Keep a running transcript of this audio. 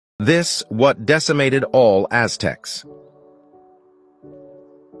What decimated all Aztecs.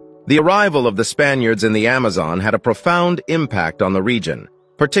 The arrival of the Spaniards in the Amazon had a profound impact on the region,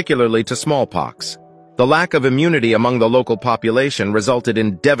 particularly to smallpox. The lack of immunity among the local population resulted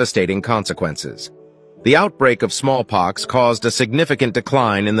in devastating consequences. The outbreak of smallpox caused a significant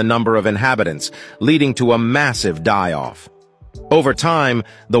decline in the number of inhabitants, leading to a massive die-off. Over time,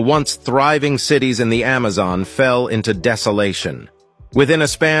 the once thriving cities in the Amazon fell into desolation. Within a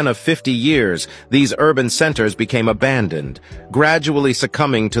span of 50 years, these urban centers became abandoned, gradually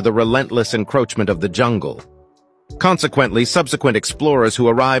succumbing to the relentless encroachment of the jungle. Consequently, subsequent explorers who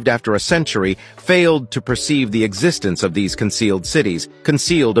arrived after a century failed to perceive the existence of these concealed cities,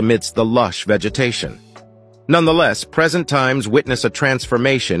 concealed amidst the lush vegetation. Nonetheless, present times witness a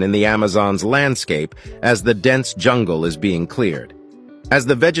transformation in the Amazon's landscape as the dense jungle is being cleared. As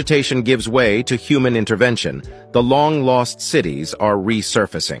the vegetation gives way to human intervention, the long-lost cities are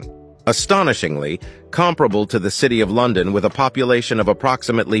resurfacing. Astonishingly, comparable to the City of London with a population of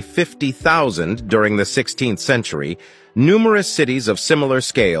approximately 50,000 during the 16th century, numerous cities of similar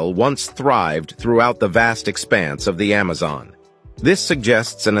scale once thrived throughout the vast expanse of the Amazon. This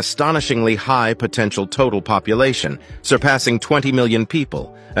suggests an astonishingly high potential total population, surpassing 20 million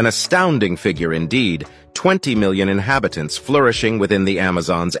people, an astounding figure indeed, 20 million inhabitants flourishing within the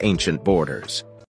Amazon's ancient borders.